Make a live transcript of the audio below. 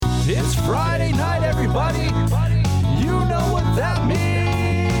It's Friday night, everybody. You know what that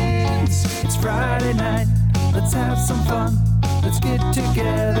means. It's Friday night. Let's have some fun. Let's get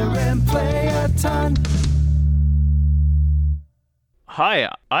together and play a ton.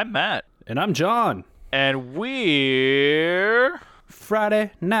 Hi, I'm Matt. And I'm John. And we're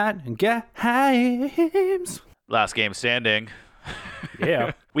Friday Night Games. Last Game Standing.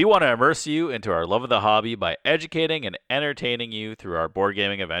 Yeah. We want to immerse you into our love of the hobby by educating and entertaining you through our board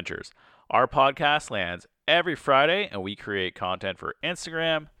gaming adventures. Our podcast lands every Friday, and we create content for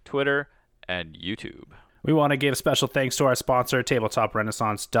Instagram, Twitter, and YouTube. We want to give special thanks to our sponsor,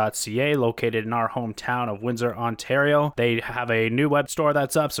 TabletopRenaissance.ca, located in our hometown of Windsor, Ontario. They have a new web store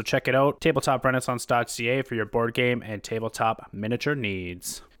that's up, so check it out, TabletopRenaissance.ca, for your board game and tabletop miniature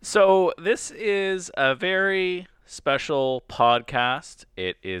needs. So this is a very special podcast.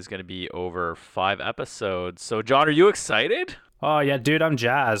 It is going to be over 5 episodes. So, John, are you excited? Oh, yeah, dude, I'm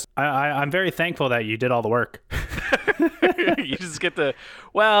jazzed. I'm very thankful that you did all the work. You just get to,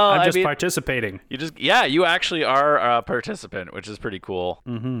 well, I'm just participating. You actually are a participant, which is pretty cool.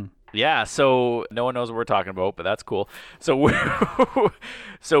 Mm-hmm. Yeah, so no one knows what we're talking about, but that's cool. So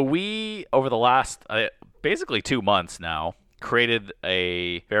we over the last basically 2 months now, created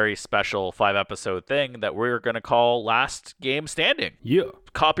a very special 5-episode thing that we're going to call Last Game Standing. Yeah.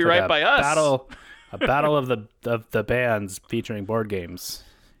 Copyright by us. A battle of the bands featuring board games.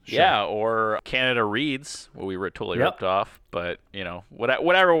 Sure. Yeah, or Canada Reads, what we totally ripped off, but you know,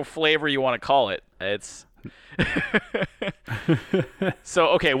 whatever flavor you want to call it, it's. So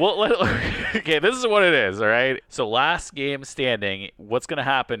okay, this is what it is. All right. So Last Game Standing. What's going to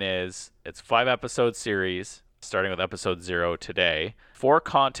happen is it's a 5-episode series, starting with episode 0 today. 4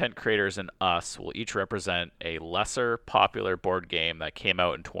 content creators and us will each represent a lesser popular board game that came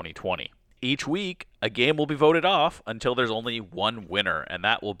out in 2020. Each week, a game will be voted off until there's only one winner, and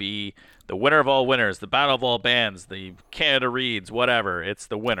that will be the winner of all winners, the battle of all bands, the Canada Reads, whatever. It's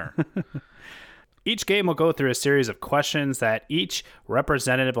the winner. Each game will go through a series of questions that each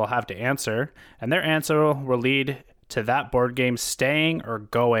representative will have to answer, and their answer will lead to that board game staying or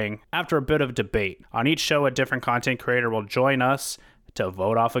going after a bit of debate. On each show, a different content creator will join us to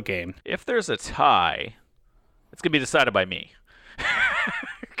vote off a game. If there's a tie, it's going to be decided by me.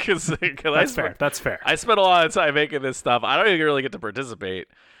 That's fair. I spent a lot of time making this stuff. I don't even really get to participate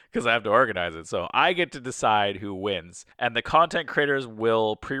because I have to organize it. So I get to decide who wins. And the content creators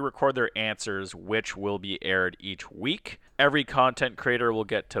will pre-record their answers, which will be aired each week. Every content creator will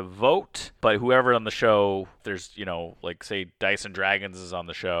get to vote, but whoever on the show, there's, like say Dice and Dragons is on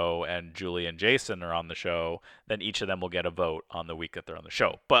the show and Julie and Jason are on the show, then each of them will get a vote on the week that they're on the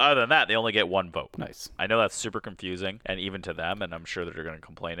show. But other than that, they only get one vote. Nice. I know that's super confusing, and even to them, and I'm sure that they're going to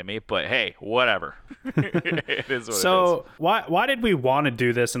complain to me, but hey, whatever. It is what it is. So why did we want to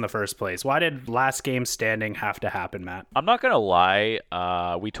do this in the first place? Why did Last Game Standing have to happen, Matt? I'm not going to lie.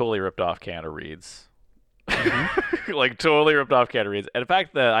 We totally ripped off Canada Reads. Mm-hmm. Like totally ripped off Canada Reads. And in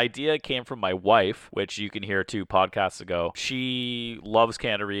fact, the idea came from my wife, which you can hear 2 podcasts ago. She loves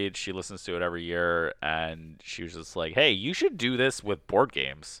Canada Reads. She listens to it every year, and she was just like, "Hey, you should do this with board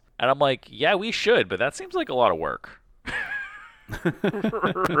games." And I'm like, "Yeah, we should, but that seems like a lot of work."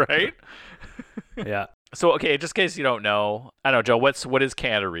 Right? Yeah. So, okay, just in case you don't know, I don't know, Joe, what is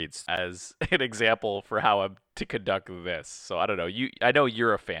Canada Reads as an example for how I'm to conduct this? So, I don't know. I know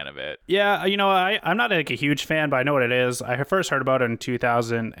you're a fan of it. Yeah, I'm not like a huge fan, but I know what it is. I first heard about it in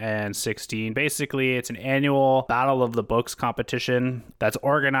 2016. Basically, it's an annual Battle of the Books competition that's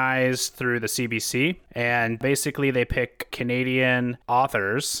organized through the CBC. And basically, they pick Canadian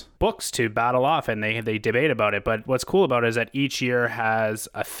authors' books to battle off, and they debate about it. But what's cool about it is that each year has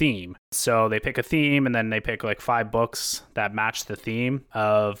a theme. So they pick a theme, and then they pick like 5 books that match the theme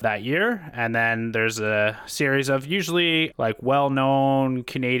of that year. And then there's a series of usually like well-known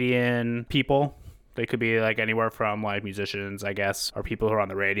Canadian people. They could be like anywhere from like musicians, I guess, or people who are on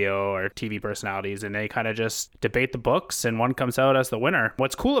the radio or TV personalities, and they kind of just debate the books, and one comes out as the winner.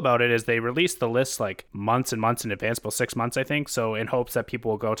 What's cool about it is they release the list like months and months in advance, about 6 months, I think. So in hopes that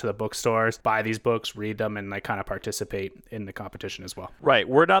people will go to the bookstores, buy these books, read them, and like kind of participate in the competition as well. Right.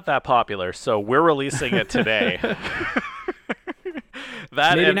 We're not that popular, so we're releasing it today.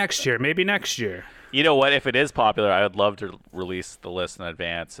 Maybe next year. You know what? If it is popular, I would love to release the list in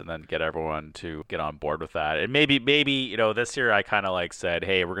advance and then get everyone to get on board with that. And maybe this year I kind of like said,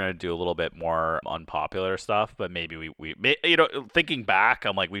 hey, we're going to do a little bit more unpopular stuff. But maybe we thinking back,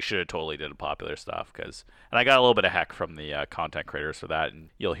 I'm like, we should have totally did popular stuff and I got a little bit of heck from the content creators for that.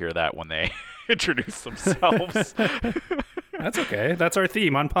 And you'll hear that when they introduce themselves. That's okay. That's our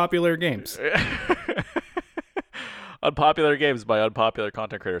theme, unpopular games. Unpopular games by unpopular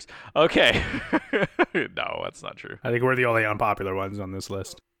content creators. Okay. No, that's not true. I think we're the only unpopular ones on this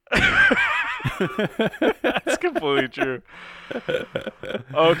list. That's completely true.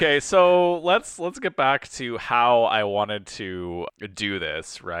 Okay, so let's get back to how I wanted to do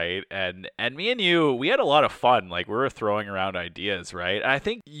this, right? And me and you, we had a lot of fun. Like, we were throwing around ideas, right? And I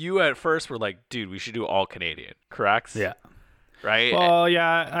think you at first were like, dude, we should do all Canadian, correct? Yeah. Right? Well,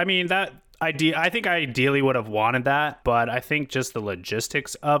 yeah. I mean, that idea, I think I ideally would have wanted that, but I think just the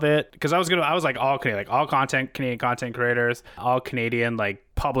logistics of it, because I was like all Canadian, like all Canadian content creators, all Canadian, like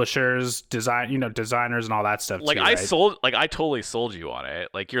publishers, designers and all that stuff. Like, too, I right? totally sold you on it.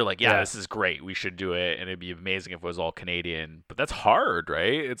 Like, you're like, yeah, Yeah. this is great. We should do it. And it'd be amazing if it was all Canadian. But that's hard,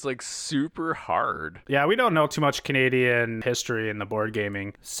 right? It's like super hard. Yeah, we don't know too much Canadian history in the board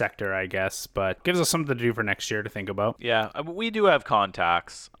gaming sector, I guess, but gives us something to do for next year to think about. Yeah, we do have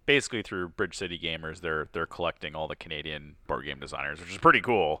contacts basically through Bridge City Gamers. They're collecting all the Canadian board game designers, which is pretty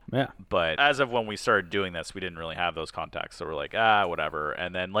cool. Yeah. But as of when we started doing this, we didn't really have those contacts. So we're like, whatever.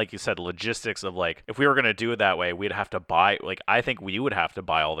 And then, like you said, logistics of like, if we were going to do it that way, we'd have to buy, like, I think we would have to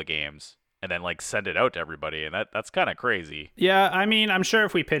buy all the games and then like send it out to everybody. And that's kind of crazy. Yeah, I mean, I'm sure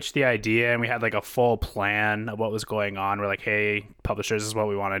if we pitched the idea and we had like a full plan of what was going on, we're like, hey, publishers, this is what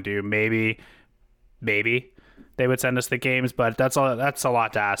we want to do. Maybe they would send us the games, but that's a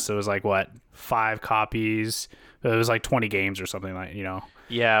lot to ask. So it was like, what, 5 copies? It was like 20 games or something, like,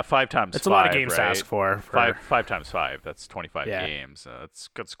 Yeah, 5 times it's 5. a lot of games right? to ask for. Five times 5. That's 25 Yeah. games.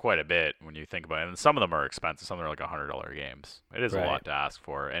 That's quite a bit when you think about it. And some of them are expensive. Some of them are like $100 games. It is a Right. lot to ask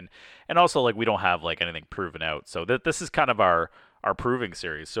for. And also, like, we don't have like anything proven out. So this is kind of our proving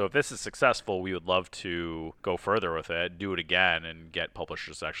series. So if this is successful, we would love to go further with it, do it again, and get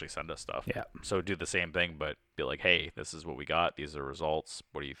publishers to actually send us stuff. Yeah. So do the same thing, but be like, hey, this is what we got. These are the results.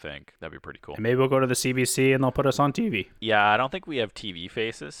 What do you think? That'd be pretty cool. And maybe we'll go to the CBC and they'll put us on TV. Yeah, I don't think we have TV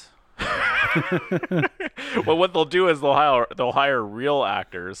faces. Well, what they'll do is they'll hire real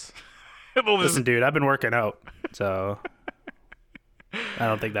actors. Listen, dude, I've been working out, so I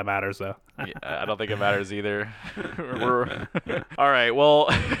don't think that matters, though. Yeah, I don't think it matters either. All right, well,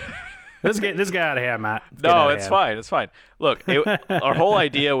 Let's get out of hand, Matt. no, it's fine. It's fine. Look, our whole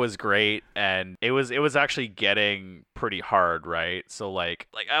idea was great, and it was actually getting pretty hard, right? So like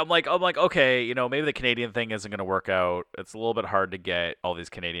I'm like, okay, maybe the Canadian thing isn't going to work out. It's a little bit hard to get all these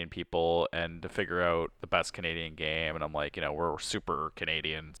Canadian people and to figure out the best Canadian game. And I'm like, we're super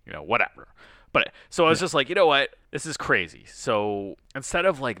Canadian, whatever. But so I was just like, you know what? This is crazy. So instead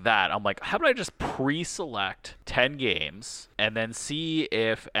of like that, I'm like, how about I just pre-select 10 games and then see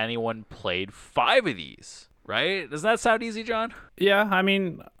if anyone played 5 of these, right? Doesn't that sound easy, John? Yeah, I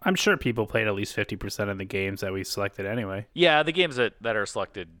mean, I'm sure people played at least 50% of the games that we selected anyway. Yeah, the games that are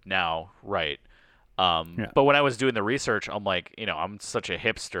selected now, right. Yeah. But when I was doing the research, I'm like, I'm such a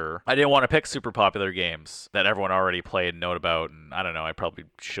hipster. I didn't want to pick super popular games that everyone already played and know about. And I don't know, I probably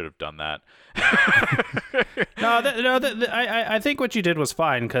should have done that. I think what you did was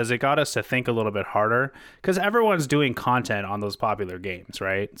fine because it got us to think a little bit harder because everyone's doing content on those popular games,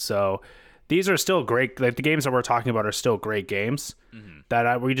 right? So these are still great. Like the games that we're talking about are still great games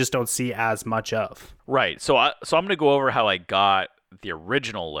that we just don't see as much of. Right. So I'm going to go over how I got the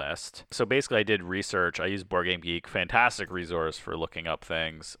original list. So basically I did research. I used Board Game Geek, fantastic resource for looking up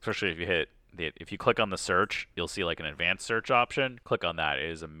things, especially if you click on the search, you'll see like an advanced search option. Click on that. It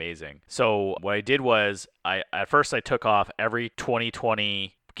is amazing. So what I did was at first I took off every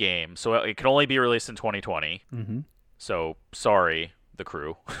 2020 game. So it can only be released in 2020. Mm-hmm. So sorry, the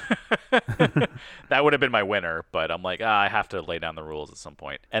crew. That would have been my winner, but I'm like, I have to lay down the rules at some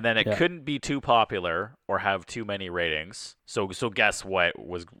point. And then it couldn't be too popular or have too many ratings. So guess what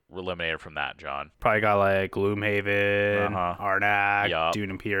was eliminated from that, John? Probably got like Gloomhaven, Arnak, Yup. Dune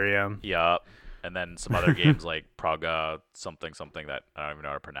Imperium. Yup. And then some other games like Praga, something that I don't even know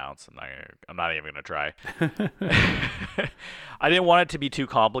how to pronounce, and I'm not even going to try. I didn't want it to be too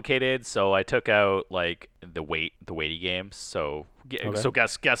complicated, so I took out like the weighty games. So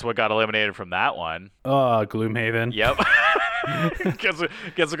guess what got eliminated from that one? Gloomhaven. Yep.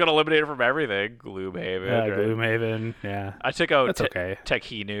 guess what got eliminated from everything? Gloomhaven. Yeah, right? Gloomhaven. Yeah. I took out That's okay.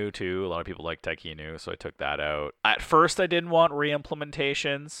 Tekhinu too. A lot of people like Tekhinu, so I took that out. At first, I didn't want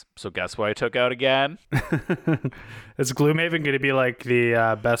re-implementations, so guess what I took out again? Is Gloomhaven going to be like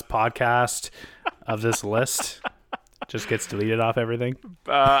the best podcast of this list? Just gets deleted off everything?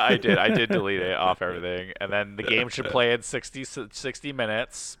 I did delete it off everything, and then the game should play in 60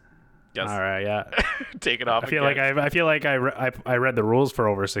 minutes. Yes. All right, yeah. Take it off. I feel like I read the rules for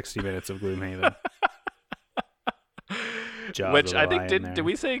over 60 minutes of Gloomhaven. Jaws Which of the I think Lion did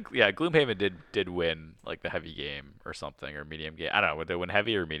we say Gloomhaven did win like the heavy game or something, or medium game? I don't know, would they win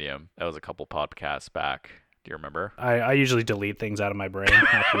heavy or medium? That was a couple podcasts back. Do you remember? I usually delete things out of my brain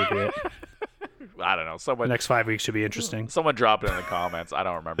after we do it. I don't know. The next 5 weeks should be interesting. Someone drop it in the comments. I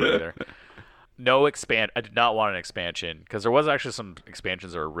don't remember either. No expand. I did not want an expansion because there was actually some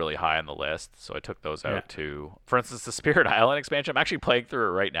expansions that were really high on the list, so I took those out too. For instance, the Spirit Island expansion, I'm actually playing through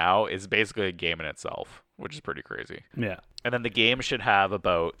it right now, is basically a game in itself, which is pretty crazy. Yeah. And then the game should have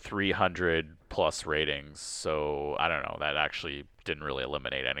about 300 plus ratings, so I don't know. That actually didn't really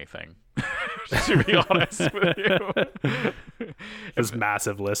eliminate anything, to be honest with you. This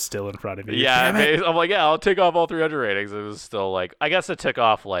massive list still in front of you. Yeah, I'm like, I'll take off all 300 ratings. It was still like, I guess it took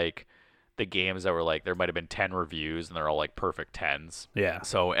off like the games that were like, there might have been 10 reviews and they're all like perfect 10s. Yeah.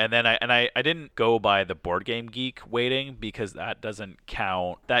 So, and then I didn't go by the Board Game Geek weighting because that doesn't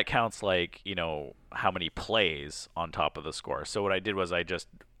count. That counts like, how many plays on top of the score. So what I did was I just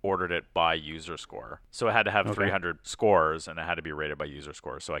ordered it by user score. So it had to have 300 scores and it had to be rated by user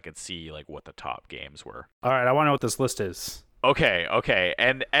score so I could see like what the top games were. All right, I want to know what this list is. Okay.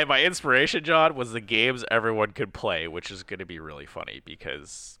 And my inspiration, John, was the games everyone could play, which is going to be really funny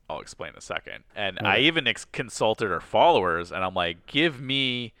because I'll explain in a second. And I even consulted our followers, and I'm like, give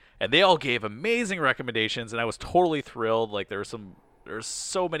me... And they all gave amazing recommendations, and I was totally thrilled. Like, there's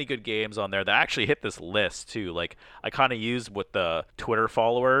so many good games on there that actually hit this list, too. Like, I kind of used what the Twitter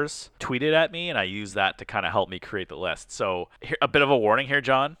followers tweeted at me, and I used that to kind of help me create the list. So, a bit of a warning here,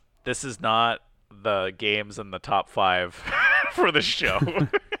 John. This is not the games in the top 5 for the show.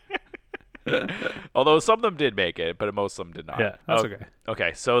 Although some of them did make it, but most of them did not. Yeah, that's okay.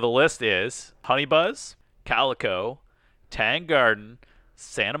 Okay, so the list is Honeybuzz, Calico, Tang Garden,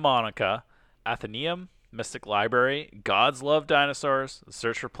 Santa Monica, Athenaeum, Mystic Library, Gods Love Dinosaurs, The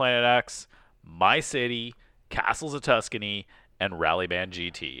Search for Planet X, My City, Castles of Tuscany, and Rally Band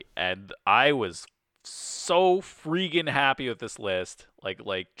GT. And I was so freaking happy with this list,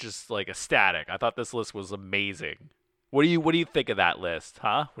 just ecstatic. I thought this list was amazing. What do you think of that list,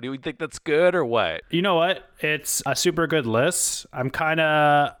 huh? What do you think, that's good or what? You know what? It's a super good list. I'm kind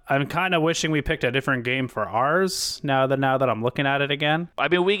of wishing we picked a different game for ours now that I'm looking at it again. I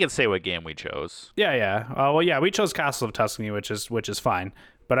mean, we can say what game we chose. Yeah. We chose Castle of Tuscany, which is fine.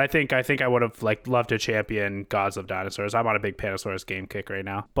 But I think I would have loved to champion Gods of Dinosaurs. I'm on a big Panosaurus game kick right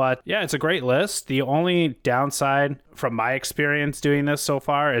now. But yeah, it's a great list. The only downside from my experience doing this so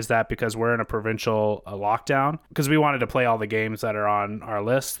far is that because we're in a provincial lockdown, because we wanted to play all the games that are on our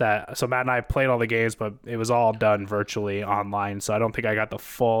list. So Matt and I played all the games, but it was all done virtually online. So I don't think I got the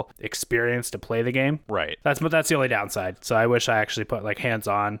full experience to play the game. Right. That's the only downside. So I wish I actually put hands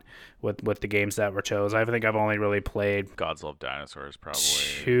on with the games that were chose. I think I've only really played Gods Love Dinosaurs, probably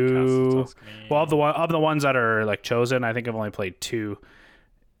 2. Well, of the ones that are chosen, I think I've only played 2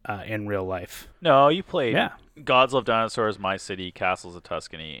 in real life. No, you played Gods Love Dinosaurs, My City, Castles of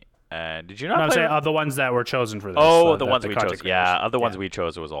Tuscany, and did you not? I'm saying of the ones that were chosen for this. Oh, the ones we chose. creation. Yeah, of the ones we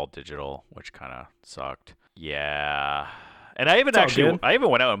chose, it was all digital, which kind of sucked. Yeah. And I even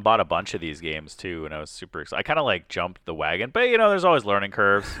went out and bought a bunch of these games too, and I was super excited. I kind of jumped the wagon, but there's always learning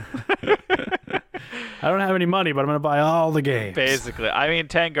curves. I don't have any money, but I'm going to buy all the games. Basically. I mean,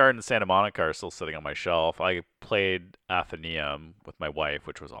 Tang Garden and Santa Monica are still sitting on my shelf. I played Athenaeum with my wife,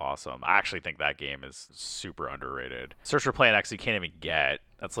 which was awesome. I actually think that game is super underrated. Search for Planet X you can't even get.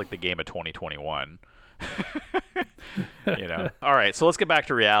 That's like the game of 2021. All right, so let's get back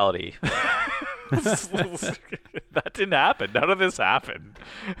to reality. That didn't happen. None of this happened.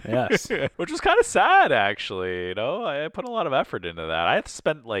 Yes. Which was kind of sad, actually. I put a lot of effort into that. I had to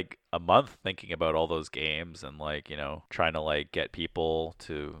spend a month thinking about all those games and trying to get people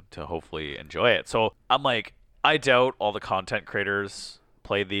to hopefully enjoy it. So I'm I doubt all the content creators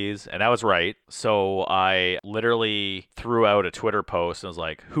played these, and I was right. So I literally threw out a Twitter post and was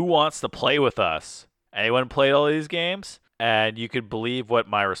like, who wants to play with us? Anyone played all these games? And you could believe what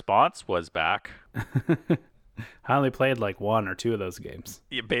my response was back. I only played 1 or 2 of those games.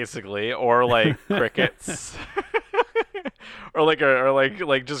 Yeah, basically, or crickets. or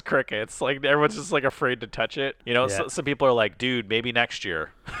just crickets. Everyone's just afraid to touch it. Some people are like, dude, maybe next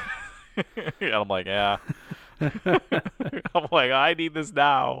year. And I'm like, yeah. I'm like, I need this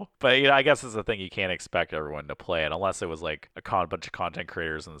now. But I guess it's the thing, you can't expect everyone to play it unless it was a bunch of content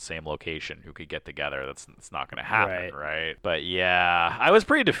creators in the same location who could get together. It's not going to happen, right? But yeah, I was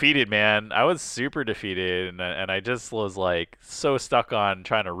pretty defeated, man. I was super defeated, and I just was so stuck on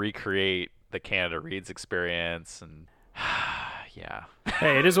trying to recreate the Canada Reads experience, and yeah.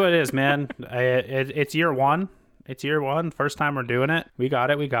 Hey, it is what it is, man. It's year 1. It's year one. First time we're doing it. We got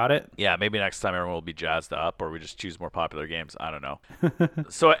it. Yeah, maybe next time everyone will be jazzed up, or we just choose more popular games. I don't know.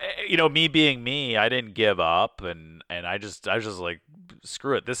 So, me being me, I didn't give up, and I was just like,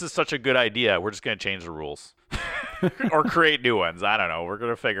 screw it. This is such a good idea. We're just gonna change the rules. Or create new ones. I don't know. We're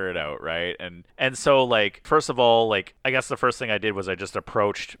gonna figure it out, right? And so, like, first of all, like, I guess the first thing I did was I just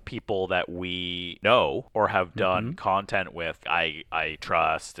approached people that we know or have done content with. I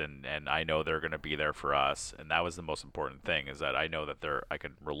trust and I know they're gonna be there for us. And that was the most important thing, is that I know that I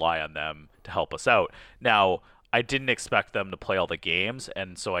can rely on them to help us out. Now, I didn't expect them to play all the games,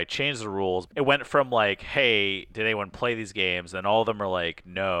 and so I changed the rules. It went from like, hey, did anyone play these games? And all of them are like,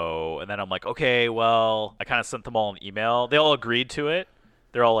 no. And then I'm like, okay, well, I kind of sent them all an email. They all agreed to it.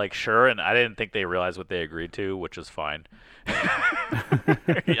 They're all like, sure. And I didn't think they realized what they agreed to, which is fine.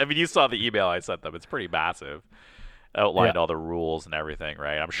 I mean, you saw the email I sent them. It's pretty massive. Outlined all the rules and everything,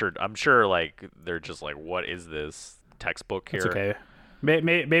 right? I'm sure like they're just like, what is this textbook here? It's okay.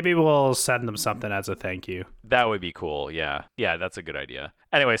 Maybe we'll send them something as a thank you. That would be cool. Yeah, that's a good idea.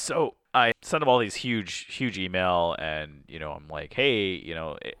 Anyway, so I sent them all these huge email, and I'm like, hey,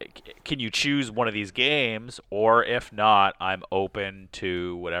 can you choose one of these games, or if not, I'm open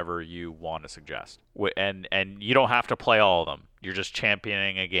to whatever you want to suggest. And you don't have to play all of them. You're just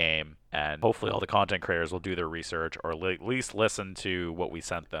championing a game, and hopefully all the content creators will do their research, or at least listen to what we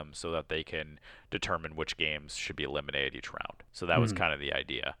sent them, so that they can determine which games should be eliminated each round. So that was kind of the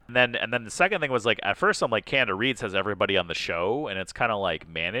idea. And then the second thing was, like, at first I'm like, Canada Reads has everybody on the show, and it's kind of like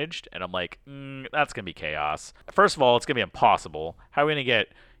managed, and I'm like, that's gonna be chaos. First of all, it's gonna be impossible. How are we gonna get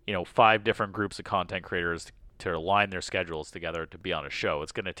 5 different groups of content creators to align their schedules together to be on a show?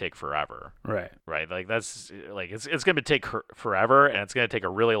 It's going to take forever. Right. Like, that's like, it's going to take forever, and it's going to take a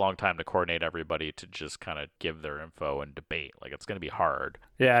really long time to coordinate everybody to just kind of give their info and debate. Like, it's going to be hard.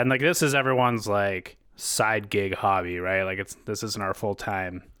 Yeah. And like, this is everyone's like side gig hobby, right? Like, this isn't our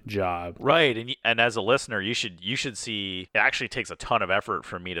full-time job. Right. And as a listener, you should see it actually takes a ton of effort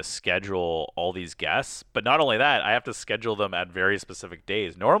for me to schedule all these guests. But not only that, I have to schedule them at very specific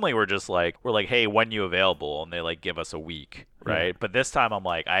days. Normally we're like, hey, when you available? And they like give us a week, right? Yeah. But this time I'm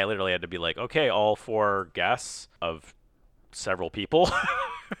like, I literally had to be like, okay, all 4 guests of several people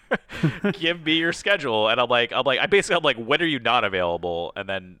give me your schedule. And I'm like, when are you not available? And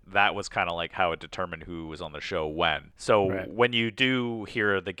then that was kind of like how it determined who was on the show when. So when you do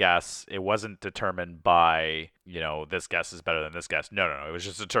hear the guests, it wasn't determined by, this guest is better than this guest. No. It was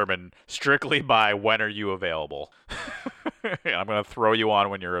just determined strictly by when are you available. I'm going to throw you on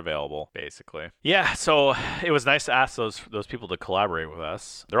when you're available, basically. Yeah, so it was nice to ask those people to collaborate with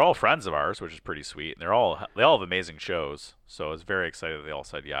us. They're all friends of ours, which is pretty sweet. And they all have amazing shows. So I was very excited that they all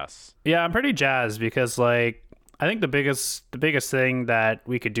said yes. Yeah, I'm pretty jazzed because, like, I think the biggest thing that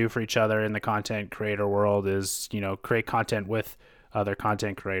we could do for each other in the content creator world is, create content with other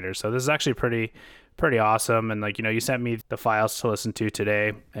content creators. So this is actually pretty awesome. And like, you sent me the files to listen to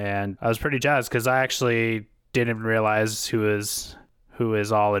today, and I was pretty jazzed because I actually didn't even realize who is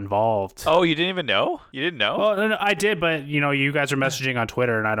all involved. Oh, you didn't even know? You didn't know? Well, no, I did, but you guys are messaging on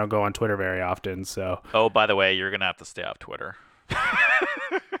Twitter, and I don't go on Twitter very often, so. Oh, by the way, you're gonna have to stay off Twitter.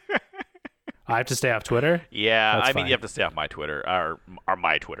 I have to stay off Twitter? Yeah, that's fine. You have to stay off my Twitter, or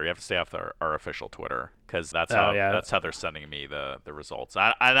my Twitter. You have to stay off our official Twitter, because that's how they're sending me the results.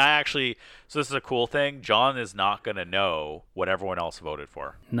 And I actually, so this is a cool thing. John is not going to know what everyone else voted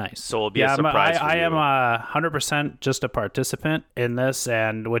for. Nice. So it'll be a surprise for you. I am 100% just a participant in this,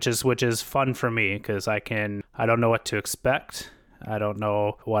 and which is fun for me, because I don't know what to expect. I don't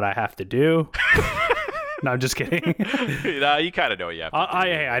know what I have to do. No, I'm just kidding. No, you kind of know what you have to do.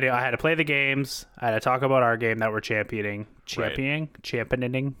 I do. I had to play the games. I had to talk about our game that we're championing,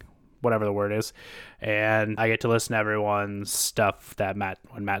 whatever the word is. And I get to listen to everyone's stuff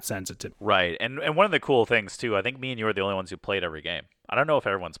when Matt sends it to me. Right. And one of the cool things, too, I think me and you are the only ones who played every game. I don't know if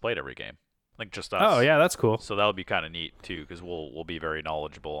everyone's played every game. Like, just us. Oh, yeah, that's cool. So that'll be kind of neat, too, because we'll be very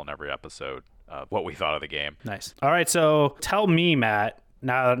knowledgeable in every episode of what we thought of the game. Nice. All right, so tell me, Matt,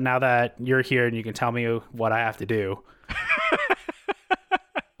 now that you're here and you can tell me what I have to do.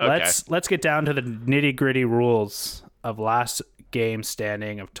 Okay. Let's get down to the nitty-gritty rules of last game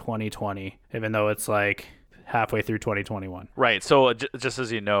standing of 2020, even though it's like halfway through 2021. Right. So just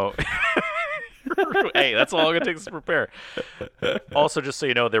as you know, hey, that's all it takes to prepare. Also, just so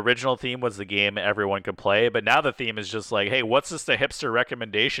you know, the original theme was the game everyone could play, but now the theme is just like, hey, what's this the hipster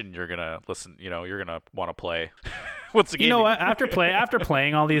recommendation you're gonna listen? You're gonna want to play. What's the game? You know what? After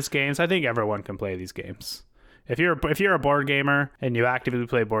playing all these games, I think everyone can play these games. If you're a board gamer and you actively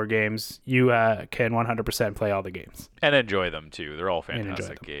play board games, you can 100% play all the games and enjoy them too. They're all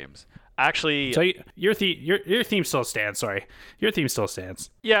fantastic games. Actually, so your theme still stands. Sorry, your theme still stands.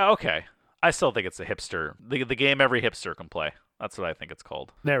 Yeah, okay. I still think it's a hipster. The game every hipster can play. That's what I think it's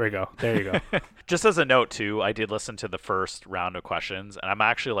called. There we go. There you go. Just as a note, too, I did listen to the first round of questions, and I'm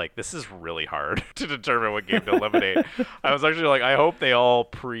actually like, this is really hard to determine what game to eliminate. I was actually like, I hope they all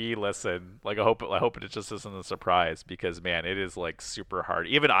pre-listen. Like, I hope it just isn't a surprise, because, man, it is, like, super hard.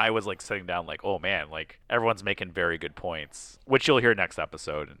 Even I was, like, sitting down like, oh, man, like, everyone's making very good points, which you'll hear next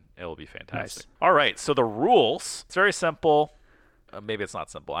episode, and it'll be fantastic. Nice. All right, so the rules, it's very simple. Maybe it's not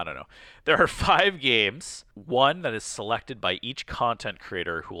simple. I don't know. There are 5 games, one that is selected by each content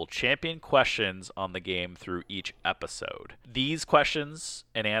creator who will champion questions on the game through each episode. These questions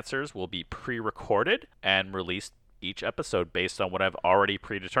and answers will be pre-recorded and released each episode based on what I've already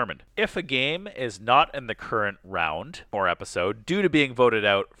predetermined. If a game is not in the current round or episode due to being voted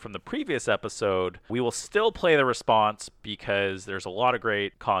out from the previous episode, we will still play the response because there's a lot of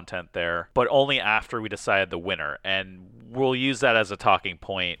great content there, but only after we decide the winner. And we'll use that as a talking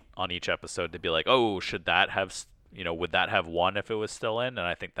point on each episode to be like, oh, should that have, would that have won if it was still in? And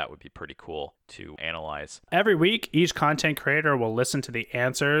I think that would be pretty cool to analyze. Every week, each content creator will listen to the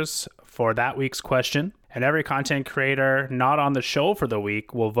answers for that week's question. And every content creator not on the show for the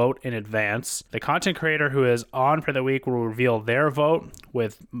week will vote in advance. The content creator who is on for the week will reveal their vote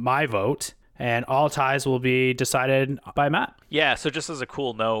with my vote. And all ties will be decided by Matt. Yeah, so just as a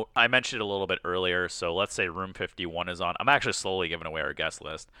cool note, I mentioned it a little bit earlier. So let's say Room 51 is on. I'm actually slowly giving away our guest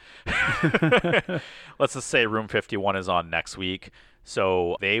list. Let's just say Room 51 is on next week.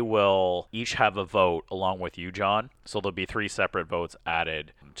 So they will each have a vote along with you, John. So there'll be 3 separate votes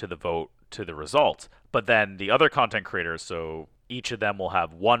added to the vote to the result. But then the other content creators, so each of them will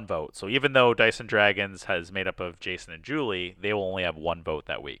have 1 vote. So even though Dice and Dragons has made up of Jason and Julie, they will only have 1 vote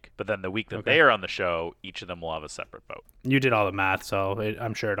that week. But then the week that they are on the show, each of them will have a separate vote. You did all the math, so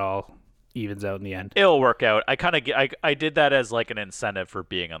I'm sure it all evens out in the end. It'll work out. I did that as like an incentive for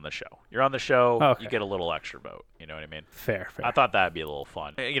being on the show. You're on the show, you get a little extra vote. You know what I mean? Fair. I thought that'd be a little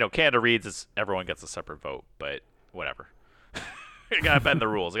fun. Canada Reads is everyone gets a separate vote, but whatever. You gotta bend the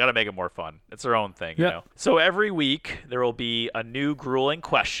rules. You gotta make it more fun. It's their own thing, you know. So every week there will be a new grueling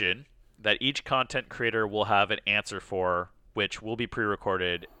question that each content creator will have an answer for, which will be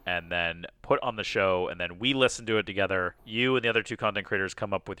pre-recorded and then put on the show, and then we listen to it together. You and the other 2 content creators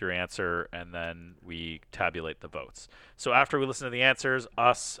come up with your answer, and then we tabulate the votes. So after we listen to the answers,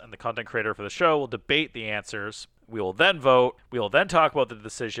 us and the content creator for the show will debate the answers. We will then vote. We will then talk about the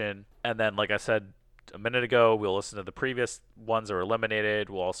decision, and then, like I said a minute ago, we'll listen to the previous ones that were eliminated.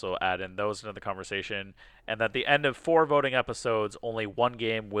 We'll also add in those into the conversation. And at the end of 4 voting episodes, only 1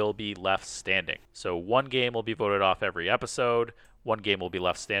 game will be left standing. So 1 game will be voted off every episode. 1 game will be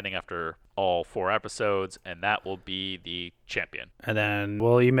left standing after all 4 episodes, and that will be the champion. And then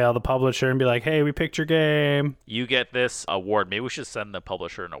we'll email the publisher and be like, hey, we picked your game. You get this award. Maybe we should send the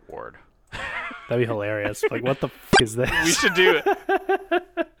publisher an award. That'd be hilarious. Like, what the f*** is this? We should do it.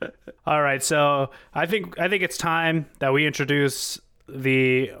 All right, so I think it's time that we introduce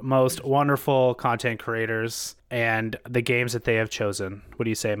the most wonderful content creators and the games that they have chosen. What do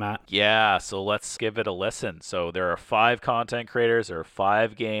you say, Matt? Yeah, so let's give it a listen. So there are 5 content creators, there are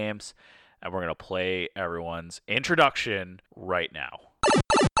 5 games, and we're going to play everyone's introduction right now.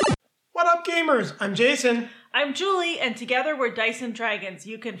 What up, gamers? I'm Jason. I'm Julie, and together we're Dice and Dragons.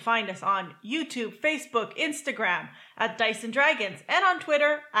 You can find us on YouTube, Facebook, Instagram at Dice and Dragons, and on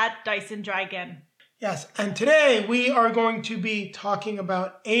Twitter at Dice and Dragon. Yes, and today we are going to be talking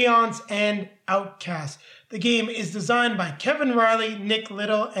about Aeon's End Outcast. The game is designed by Kevin Riley, Nick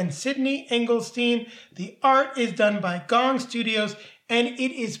Little, and Sydney Engelstein. The art is done by Gong Studios, and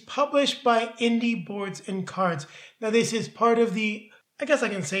it is published by Indie Boards and Cards. Now, this is part of the, I guess I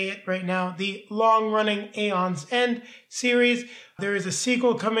can say it right now, the long-running Aeon's End series. There is a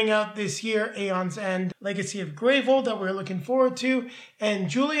sequel coming out this year, Aeon's End Legacy of Gravel, that we're looking forward to. And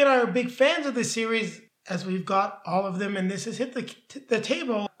Julie and I are big fans of this series, as we've got all of them, and this has hit the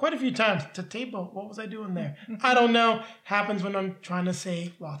table quite a few times. The table, what was I doing there? I don't know. Happens when I'm trying to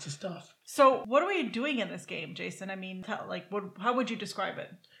say lots of stuff. So what are we doing in this game, Jason? I mean, how would you describe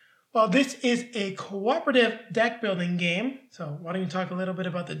it? Well, this is a cooperative deck building game. So why don't you talk a little bit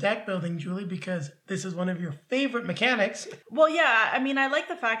about the deck building, Julie, because this is one of your favorite mechanics. Well, yeah, I mean, I like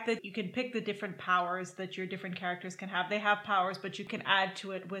the fact that you can pick the different powers that your different characters can have. They have powers, but you can add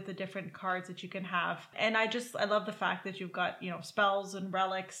to it with the different cards that you can have. And I love the fact that you've got, spells and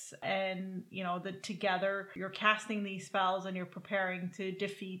relics and, that together you're casting these spells and you're preparing to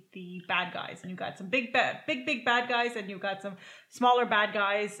defeat the bad guys. And you've got some big bad guys and you've got some smaller bad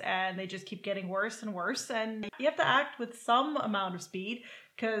guys, and they just keep getting worse and worse. And you have to act with some amount of speed,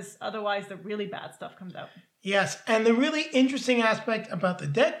 because otherwise the really bad stuff comes out. Yes, and the really interesting aspect about the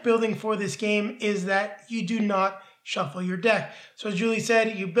deck building for this game is that you do not shuffle your deck. So as Julie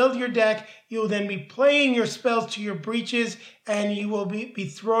said, you build your deck, you'll then be playing your spells to your breaches, and you will be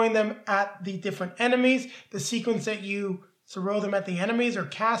throwing them at the different enemies. The sequence that you throw them at the enemies or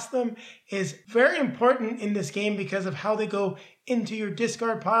cast them is very important in this game because of how they go into your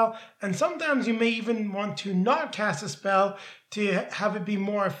discard pile. And sometimes you may even want to not cast a spell to have it be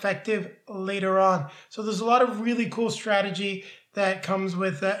more effective later on. So there's a lot of really cool strategy that comes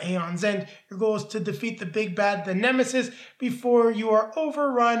with Aeon's End. Your goal is to defeat the big bad, the nemesis, before you are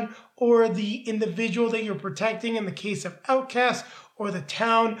overrun, or the individual that you're protecting, in the case of Outcast, or the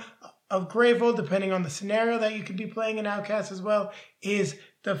town of Greyville, depending on the scenario that you could be playing in Outcast as well, is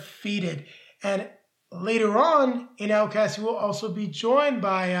defeated. And later on in Outcast, you will also be joined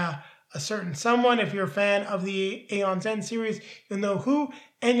by a certain someone. If you're a fan of the Aeon's End series, you'll know who,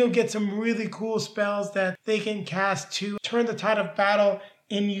 and you'll get some really cool spells that they can cast to turn the tide of battle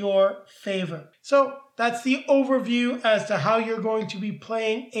in your favor. So that's the overview as to how you're going to be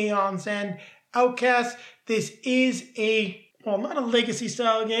playing Aeon's End Outcast. This is not a legacy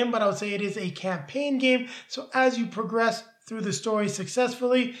style game, but I would say it is a campaign game. So as you progress through the story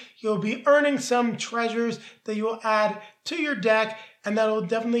successfully, you'll be earning some treasures that you will add to your deck, and that will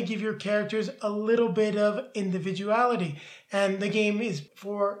definitely give your characters a little bit of individuality. And the game is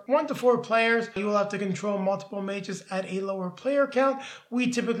for 1 to 4 players. You will have to control multiple mages at a lower player count.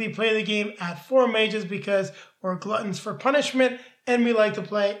 We typically play the game at 4 mages because we're gluttons for punishment, and we like to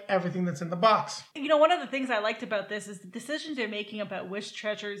play everything that's in the box. One of the things I liked about this is the decisions you're making about which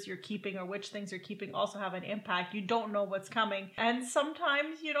treasures you're keeping or which things you're keeping also have an impact. You don't know what's coming. And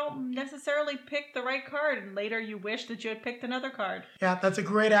sometimes you don't necessarily pick the right card, and later you wish that you had picked another card. Yeah, that's a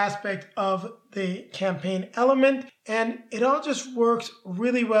great aspect of the campaign element. And it all just works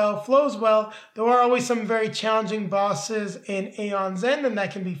really well, flows well. There are always some very challenging bosses in Aeon's End, and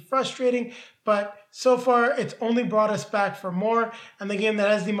that can be frustrating. But so far, it's only brought us back for more. And the game that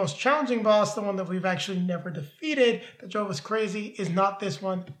has the most challenging boss, the one that we've actually never defeated, that drove us crazy, is not this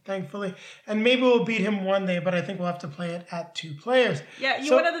one, thankfully. And maybe we'll beat him one day, but I think we'll have to play it at 2 players. Yeah,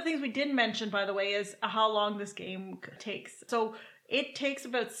 one of the things we didn't mention, by the way, is how long this game takes. So it takes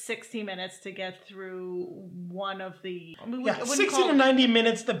about 60 minutes to get through one of the... 60 to 90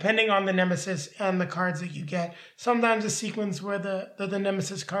 minutes, depending on the nemesis and the cards that you get. Sometimes a sequence where the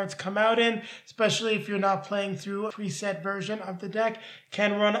nemesis cards come out in, especially if you're not playing through a preset version of the deck,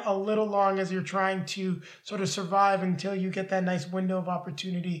 can run a little long as you're trying to sort of survive until you get that nice window of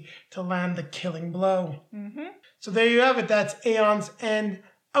opportunity to land the killing blow. Mm-hmm. So there you have it. That's Aeon's End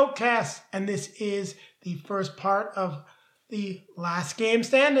Outcast, and this is the first part of the last game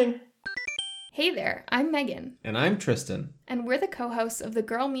standing. Hey there, I'm Megan. And I'm Tristan. And we're the co-hosts of the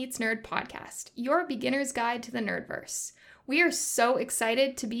Girl Meets Nerd podcast, your beginner's guide to the Nerdverse. We are so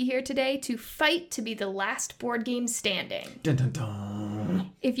excited to be here today to fight to be the last board game standing. Dun, dun,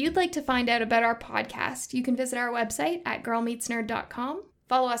 dun. If you'd like to find out about our podcast, you can visit our website at girlmeetsnerd.com,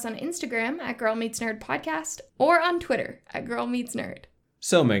 follow us on Instagram at Girl Meets Nerd Podcast, or on Twitter at Girl Meets Nerd.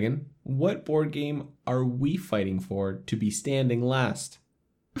 So, Megan, what board game are we fighting for to be standing last?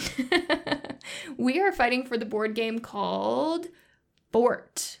 We are fighting for the board game called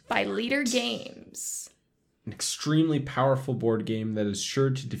Fort by Leader Games. An extremely powerful board game that is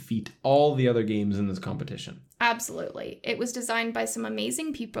sure to defeat all the other games in this competition. Absolutely. It was designed by some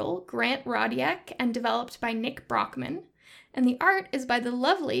amazing people, Grant Rodiak, and developed by Nick Brockman. And the art is by the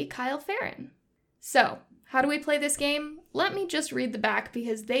lovely Kyle Farron. So, how do we play this game? Let me just read the back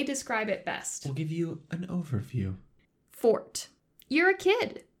because they describe it best. We'll give you an overview. Fort. You're a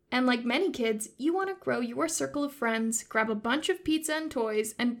kid. And like many kids, you want to grow your circle of friends, grab a bunch of pizza and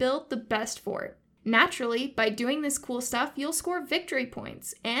toys, and build the best fort. Naturally, by doing this cool stuff, you'll score victory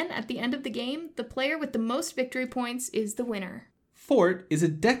points. And at the end of the game, the player with the most victory points is the winner. Fort is a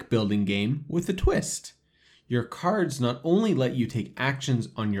deck building game with a twist. Your cards not only let you take actions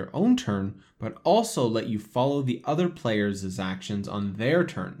on your own turn, but also let you follow the other players' actions on their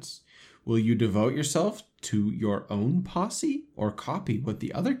turns. Will you devote yourself to your own posse or copy what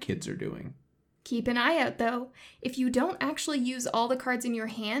the other kids are doing. Keep an eye out, though. If you don't actually use all the cards in your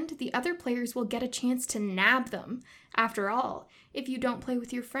hand, the other players will get a chance to nab them. After all, if you don't play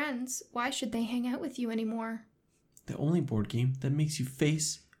with your friends, why should they hang out with you anymore? The only board game that makes you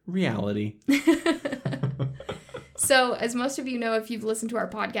face reality. So, as most of you know if you've listened to our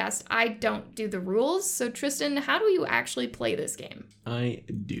podcast, I don't do the rules. So, Tristan, how do you actually play this game? I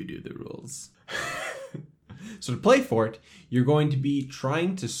do the rules. So to play Fort, you're going to be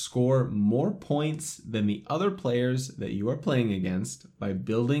trying to score more points than the other players that you are playing against by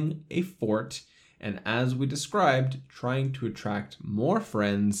building a fort, and as we described, trying to attract more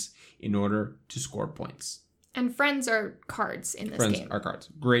friends in order to score points. And friends are cards in this game. Friends are cards.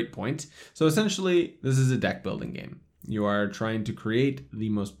 Great point. So essentially, this is a deck building game. You are trying to create the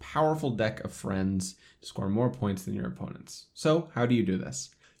most powerful deck of friends to score more points than your opponents. So how do you do this?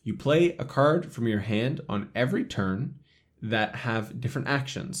 You play a card from your hand on every turn that have different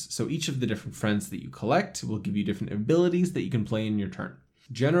actions. So each of the different friends that you collect will give you different abilities that you can play in your turn.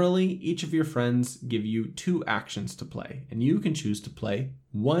 Generally, each of your friends give you 2 actions to play, and you can choose to play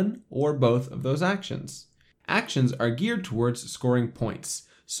one or both of those actions. Actions are geared towards scoring points.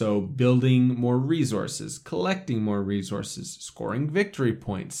 So building more resources, collecting more resources, scoring victory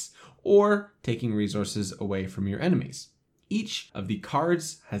points, or taking resources away from your enemies. Each of the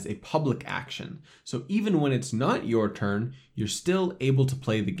cards has a public action, so even when it's not your turn, you're still able to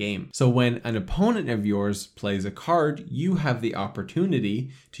play the game. So when an opponent of yours plays a card, you have the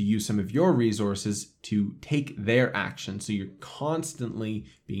opportunity to use some of your resources to take their action, so you're constantly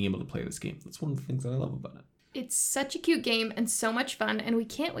being able to play this game. That's one of the things that I love about it. It's such a cute game and so much fun, and we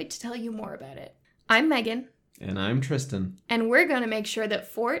can't wait to tell you more about it. I'm Megan. And I'm Tristan. And we're going to make sure that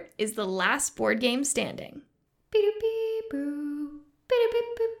Fort is the last board game standing. Be-do-be-boo,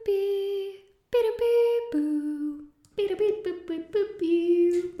 be-do-be-boo-bee, be-do-be-boo,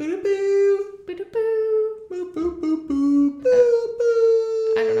 be-do-be-boo-boo-boo, be-do-boo, be-do-boo, boo-boo-boo-boo-boo.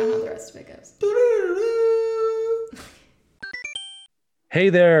 I don't know how the rest of it goes. Hey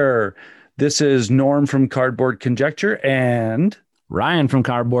there. This is Norm from Cardboard Conjecture and Ryan from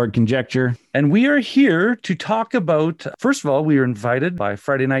Cardboard Conjecture. And we are here to talk about, first of all, we are invited by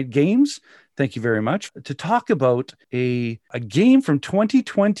Friday Night Games. Thank you very much. To talk about a game from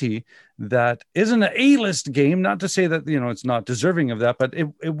 2020 that isn't an A-list game. Not to say that, it's not deserving of that, but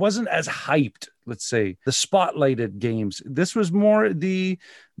it wasn't as hyped, let's say, the spotlighted games. This was more the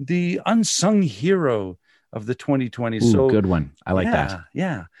unsung hero of the 2020s. Ooh, so good one. I like that.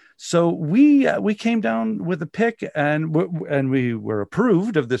 Yeah. So we came down with a pick and we were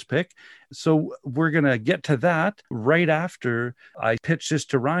approved of this pick. So we're going to get to that right after I pitch this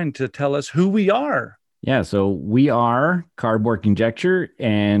to Ryan to tell us who we are. Yeah, so we are Cardboard Conjecture,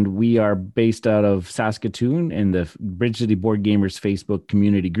 and we are based out of Saskatoon in the Bridge City Board Gamers Facebook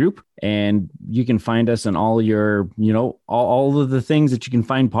community group. And you can find us on all your, all of the things that you can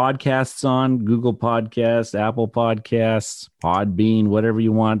find podcasts on: Google Podcasts, Apple Podcasts, Podbean, whatever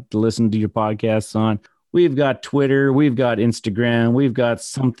you want to listen to your podcasts on. We've got Twitter, we've got Instagram, we've got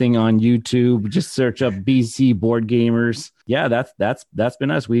something on YouTube. Just search up BC Board Gamers. Yeah, that's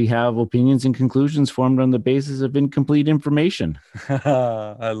been us. We have opinions and conclusions formed on the basis of incomplete information.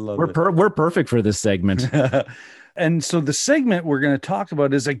 I love it. We're perfect for this segment. And so the segment we're going to talk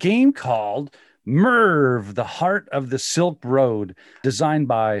about is a game called Merv, the Heart of the Silk Road, designed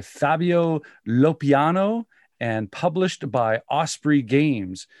by Fabio Lopiano and published by Osprey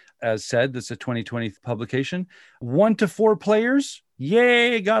Games. As said, this is a 2020 publication. 1 to 4 players.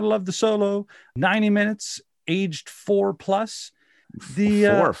 Yay, gotta love the solo. 90 minutes, aged 4 plus.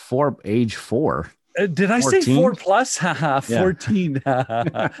 Age 4. Did I 14? say 4 plus? 14.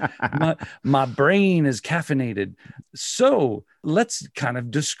 my brain is caffeinated. So let's kind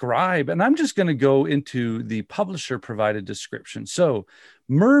of describe, and I'm just going to go into the publisher provided description. So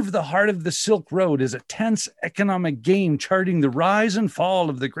Merv, the Heart of the Silk Road is a tense economic game charting the rise and fall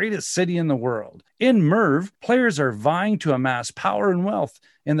of the greatest city in the world. In Merv, players are vying to amass power and wealth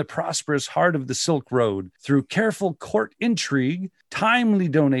in the prosperous heart of the Silk Road through careful court intrigue, timely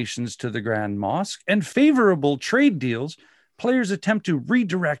donations to the Grand Mosque, and favorable trade deals. Players attempt to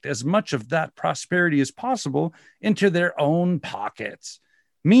redirect as much of that prosperity as possible into their own pockets.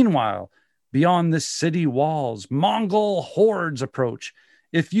 Meanwhile, beyond the city walls, Mongol hordes approach.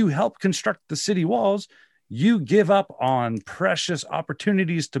 If you help construct the city walls, you give up on precious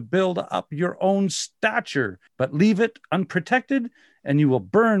opportunities to build up your own stature, but leave it unprotected and you will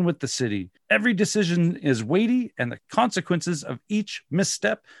burn with the city. Every decision is weighty and the consequences of each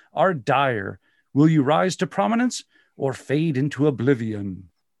misstep are dire. Will you rise to prominence or fade into oblivion?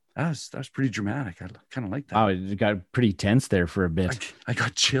 That was pretty dramatic. I kind of like that. Wow, it got pretty tense there for a bit. I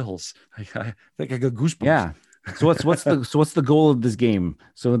got chills. I think I got goosebumps. Yeah. So what's the goal of this game?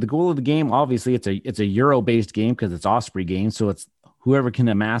 So the goal of the game, obviously, it's a Euro based game because it's Osprey game. So it's whoever can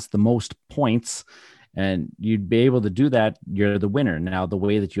amass the most points, and you'd be able to do that. You're the winner. Now the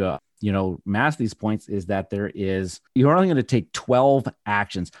way that you mass these points is that you're only going to take 12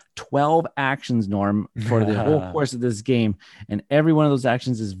 actions, Norm, for the whole course of this game. And every one of those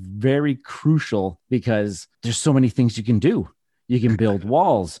actions is very crucial because there's so many things you can do. You can build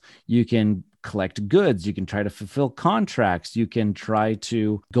walls, you can collect goods, you can try to fulfill contracts, you can try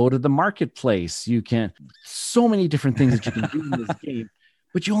to go to the marketplace, so many different things that you can do in this game,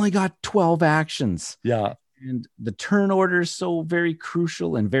 but you only got 12 actions. Yeah. And the turn order is so very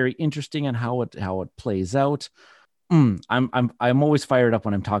crucial and very interesting in how it plays out. I'm always fired up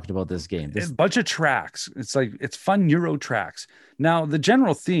when I'm talking about this game. It's a bunch of tracks. It's fun Euro tracks. Now the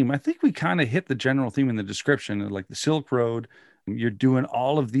general theme, I think we kind of hit the general theme in the description, like the Silk Road. You're doing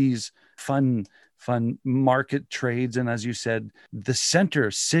all of these fun market trades, and as you said, the center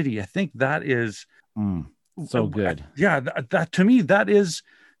city. I think that is so good. Yeah, that to me that is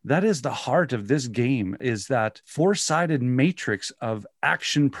the heart of this game, is that four-sided matrix of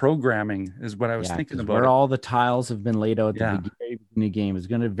action programming is what I was thinking about. Where all the tiles have been laid out at the very beginning of the game is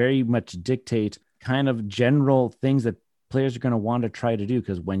going to very much dictate kind of general things that players are going to want to try to do,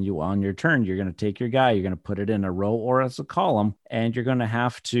 because when you on your turn, you're going to take your guy, you're going to put it in a row or as a column, and you're going to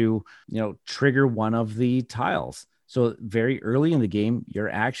have to trigger one of the tiles. So very early in the game, your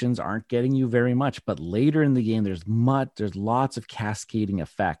actions aren't getting you very much, but later in the game, there's lots of cascading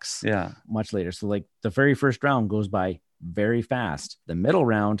effects. Yeah, much later. So like the very first round goes by very fast. The middle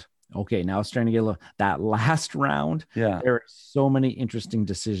round, okay, now it's starting to get a little. That last round, there are so many interesting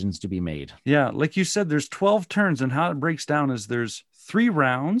decisions to be made. Yeah, like you said, there's 12 turns, and how it breaks down is there's 3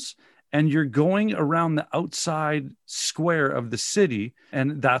 rounds. And you're going around the outside square of the city,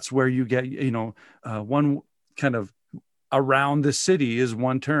 and that's where you get, one kind of around the city is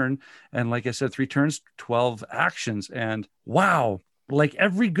one turn. And like I said, 3 turns, 12 actions. And wow, like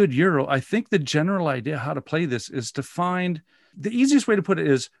every good Euro, I think the general idea how to play this is to find the easiest way to put it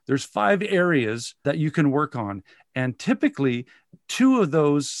is there's 5 areas that you can work on. And typically 2 of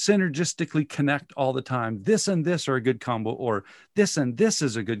those synergistically connect all the time. This and this are a good combo, or this and this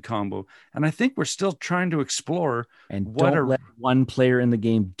is a good combo. And I think we're still trying to explore. And don't let one player in the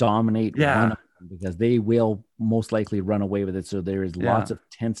game dominate one of them, because they will most likely run away with it. So there is lots of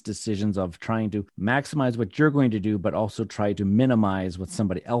tense decisions of trying to maximize what you're going to do, but also try to minimize what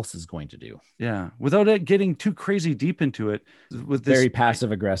somebody else is going to do. Yeah. Without it getting too crazy deep into it. With this, very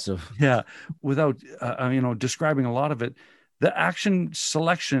passive aggressive. Yeah. Without, describing a lot of it. The action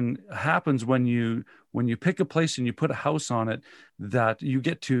selection happens when you pick a place and you put a house on it, that you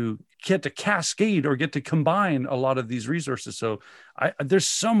get to cascade or get to combine a lot of these resources. So there's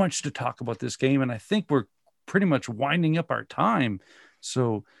so much to talk about this game, and I think we're pretty much winding up our time.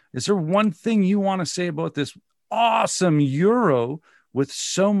 So is there one thing you want to say about this awesome Euro with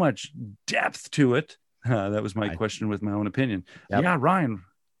so much depth to it? That was my question with my own opinion. Yep. Yeah, Ryan.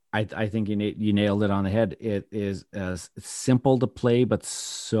 I think you nailed it on the head. It is simple to play, but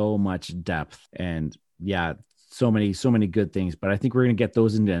so much depth, and so many good things. But I think we're going to get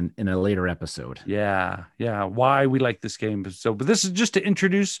those in a later episode. Yeah. Why we like this game. But this is just to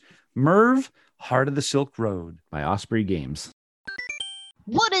introduce Merv, Heart of the Silk Road by Osprey Games.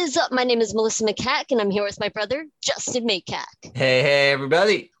 What is up? My name is Melissa McCack, and I'm here with my brother, Justin Maycack. Hey,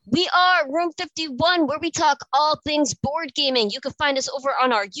 everybody. We are Room 51, where we talk all things board gaming. You can find us over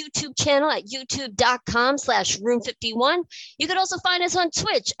on our YouTube channel at youtube.com/room51. You can also find us on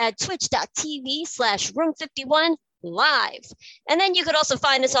Twitch at twitch.tv/room51live. And then you could also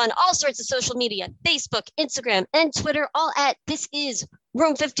find us on all sorts of social media, Facebook, Instagram, and Twitter, all at This Is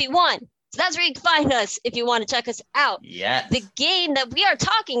Room 51. So that's where you can find us if you want to check us out. Yes. The game that we are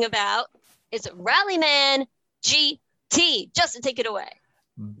talking about is Rallyman GT. Justin, take it away.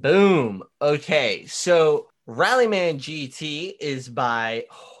 Boom. Okay, so Rallyman GT is by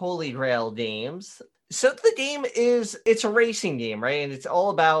Holy Grail Games. So the game it's a racing game, right? And it's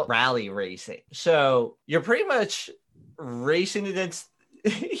all about rally racing. So you're pretty much racing against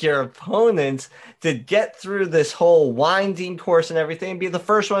your opponents to get through this whole winding course and everything, be the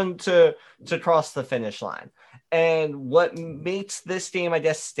first one to cross the finish line. And what makes this game, I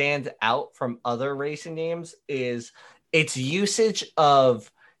guess, stand out from other racing games is its usage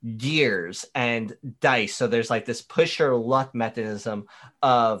of gears and dice. So there's like this push your luck mechanism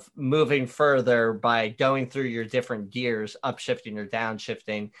of moving further by going through your different gears, upshifting or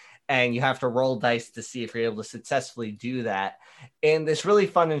downshifting. And you have to roll dice to see if you're able to successfully do that in this really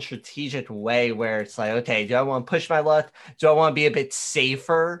fun and strategic way where it's like, okay, do I want to push my luck? Do I want to be a bit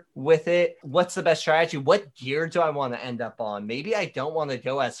safer with it? What's the best strategy? What gear do I want to end up on? Maybe I don't want to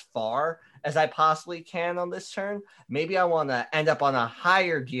go as far as I possibly can on this turn. Maybe I want to end up on a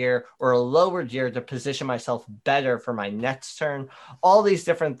higher gear or a lower gear to position myself better for my next turn. All these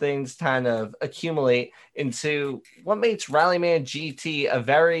different things kind of accumulate into what makes Rallyman GT a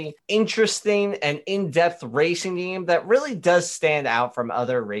very interesting and in-depth racing game that really does stand out from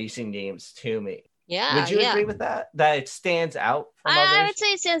other racing games to me. Yeah. Would you agree with that? That it stands out from others? I would say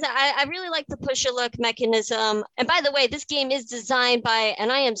it stands out. I really like the push your luck mechanism. And by the way, this game is designed by, and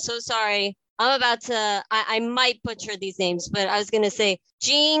I am so sorry, I might butcher these names, but I was going to say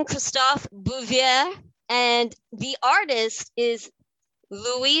Jean-Christophe Bouvier, and the artist is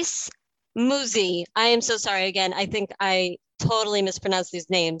Luis Muzi. I am so sorry again. I think I totally mispronounced these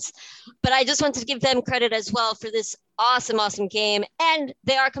names, but I just wanted to give them credit as well for this awesome game. And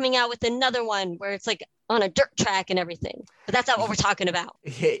they are coming out with another one where it's like on a dirt track and everything, but that's not what we're talking about.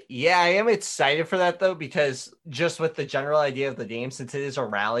 Yeah, I am excited for that though, because just with the general idea of the game, since it is a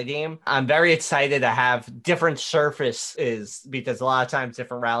rally game, I'm very excited to have different surfaces, because a lot of times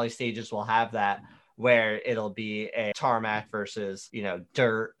different rally stages will have that, where it'll be a tarmac versus,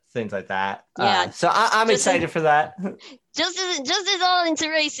 dirt, things like that. Yeah. So I'm excited for that. Just as all into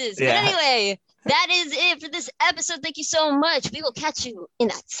races. Yeah. But anyway, that is it for this episode. Thank you so much. We will catch you in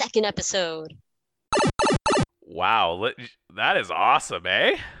that second episode. Wow, that is awesome,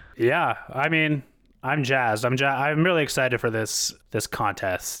 eh? Yeah, I mean, I'm jazzed. I'm really excited for this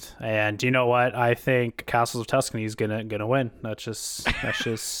contest. And you know what? I think Castles of Tuscany is gonna win. That's just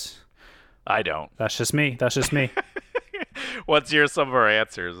I don't. That's just me. Once you hear some of our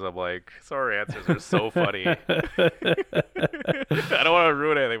answers, I'm like, some of our answers are so funny. I don't want to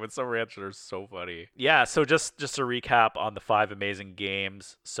ruin anything, but some of our answers are so funny. Yeah, so just to recap on the 5 amazing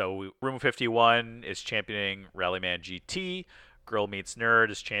games. So Room 51 is championing Rallyman GT. Girl Meets Nerd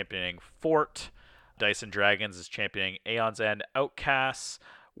is championing Fort. Dice and Dragons is championing Aeon's End Outcasts.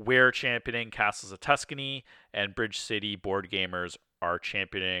 We're championing Castles of Tuscany. And Bridge City Board Gamers are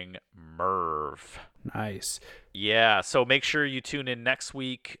championing Merv. Nice. Yeah, so make sure you tune in next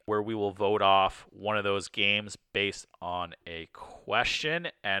week where we will vote off one of those games based on a question.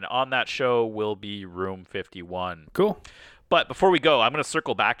 And on that show will be Room 51. Cool. But before we go, I'm going to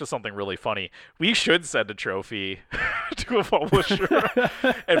circle back to something really funny. We should send a trophy to a publisher.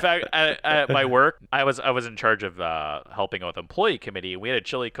 In fact, at my work, I was in charge of helping out with employee committee. We had a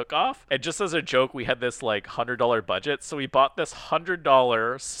chili cook-off, and just as a joke, we had this like $100 budget. So we bought this $100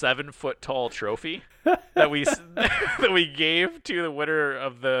 7-foot-tall trophy that we gave to the winner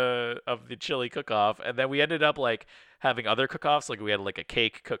of the chili cook-off, and then we ended up like having other cook-offs. Like we had like a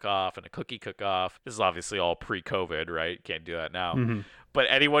cake cook-off and a cookie cook-off. This is obviously all pre-COVID, right? Can't do that now. Mm-hmm. But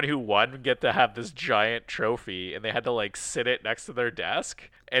anyone who won would get to have this giant trophy, and they had to like sit it next to their desk.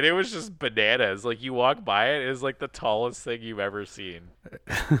 And it was just bananas. Like you walk by it, it was like the tallest thing you've ever seen.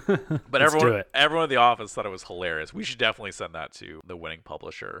 But everyone in the office thought it was hilarious. We should definitely send that to the winning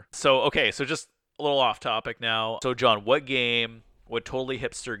publisher. So, okay, so just a little off topic now. So John, what totally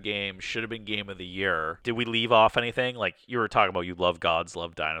hipster game should have been game of the year? Did we leave off anything? Like you were talking about, you love gods,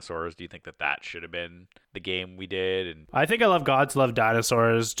 love dinosaurs. Do you think that should have been the game we did? And I think I love gods, love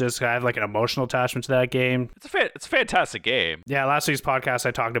dinosaurs. Just I have like an emotional attachment to that game. It's a fantastic game. Yeah, last week's podcast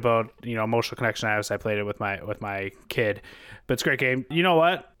I talked about emotional connection I have as I played it with my kid. But it's a great game. You know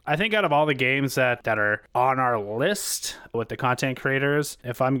what? I think out of all the games that are on our list with the content creators,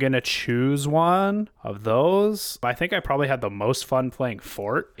 if I'm going to choose one of those, I think I probably had the most fun playing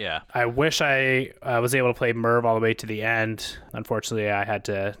Fort. Yeah. I wish I was able to play Merv all the way to the end. Unfortunately, I had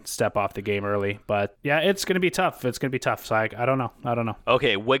to step off the game early. But yeah, it's going to be tough. So I don't know.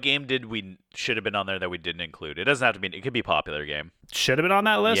 Okay, what game should have been on there that we didn't include? It doesn't have to be, it could be a popular game. Should have been on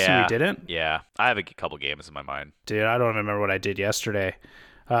that list and we didn't? Yeah. I have a couple games in my mind. Dude, I don't remember what I did yesterday.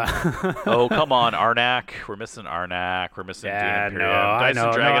 Oh, come on, Arnak. We're missing Arnak. We're missing Dune Imperium. I know.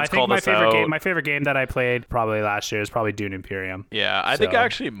 I think my favorite game that I played probably last year is probably Dune Imperium. Yeah, I think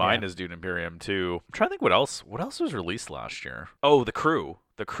actually mine is Dune Imperium too. I'm trying to think what else was released last year. Oh, The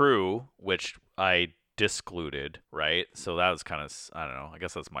Crew, which I discluded, right? So that was kind of, I don't know. I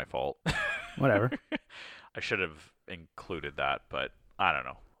guess that's my fault. Whatever. I should have included that, but I don't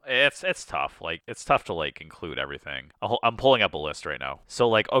know. It's tough. Like it's tough to like include everything. I'm pulling up a list right now. So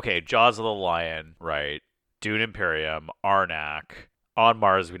like, okay, Jaws of the Lion, right? Dune Imperium, Arnak. On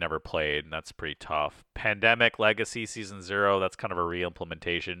Mars, we never played, and that's pretty tough. Pandemic Legacy Season 0, that's kind of a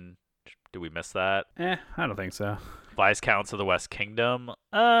re-implementation. Do we miss that? I don't think so. Viscounts of the West Kingdom.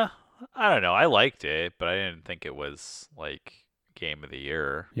 I don't know. I liked it, but I didn't think it was like game of the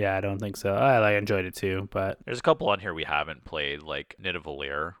year. Yeah, I don't think so. I enjoyed it too, but there's a couple on here we haven't played, like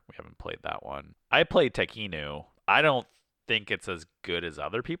Nidavellir. We haven't played that one. I played Tekinu. I don't think it's as good as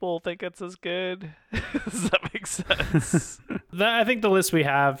other people think it's as good. Does that make sense? I think the list we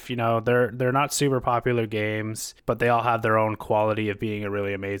have, they're not super popular games, but they all have their own quality of being a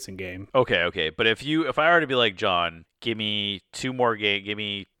really amazing game. Okay. But if I were to be like, John, give me 2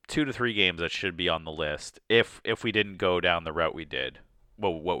 to 3 games that should be on the list. If we didn't go down the route we did,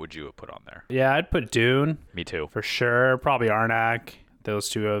 what would you have put on there? Yeah, I'd put Dune. Me too. For sure. Probably Arnak. Those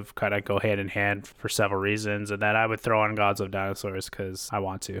two have kind of go hand in hand for several reasons. And then I would throw on Gods of Dinosaurs because I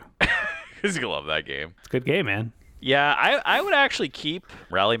want to. Because you love that game. It's a good game, man. Yeah, I would actually keep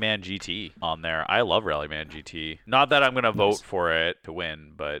Rallyman GT on there. I love Rallyman GT. Not that I'm going to vote for it to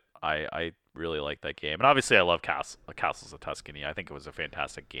win, but I really like that game. And obviously I love Castles of Tuscany. I think it was a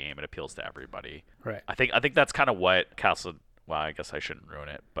fantastic game. It appeals to everybody. Right. I think that's kind of what well, I guess I shouldn't ruin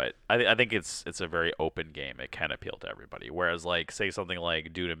it, but I think it's a very open game. It can appeal to everybody. Whereas, like, say something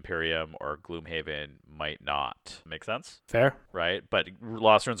like Dune Imperium or Gloomhaven might not. Make sense? Fair. Right? But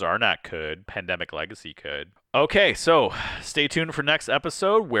Lost Ruins Arnak could. Pandemic Legacy could. Okay, so stay tuned for next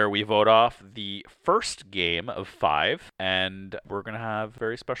episode where we vote off the first game of 5, and we're going to have a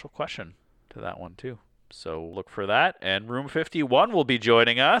very special question to that one, too. So look for that, and Room 51 will be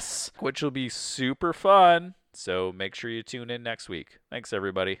joining us, which will be super fun. So make sure you tune in next week. Thanks,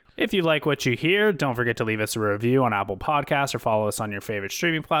 everybody. If you like what you hear, don't forget to leave us a review on Apple Podcasts or follow us on your favorite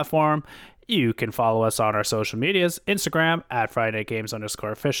streaming platform. You can follow us on our social medias, Instagram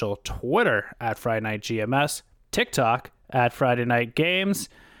 @FridayNightGames_official, Twitter @FridayNightGMS, TikTok @FridayNightGames,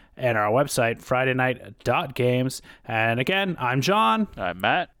 and our website, FridayNight.games. And again, I'm John. I'm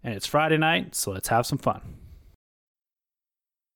Matt. And it's Friday night, so let's have some fun.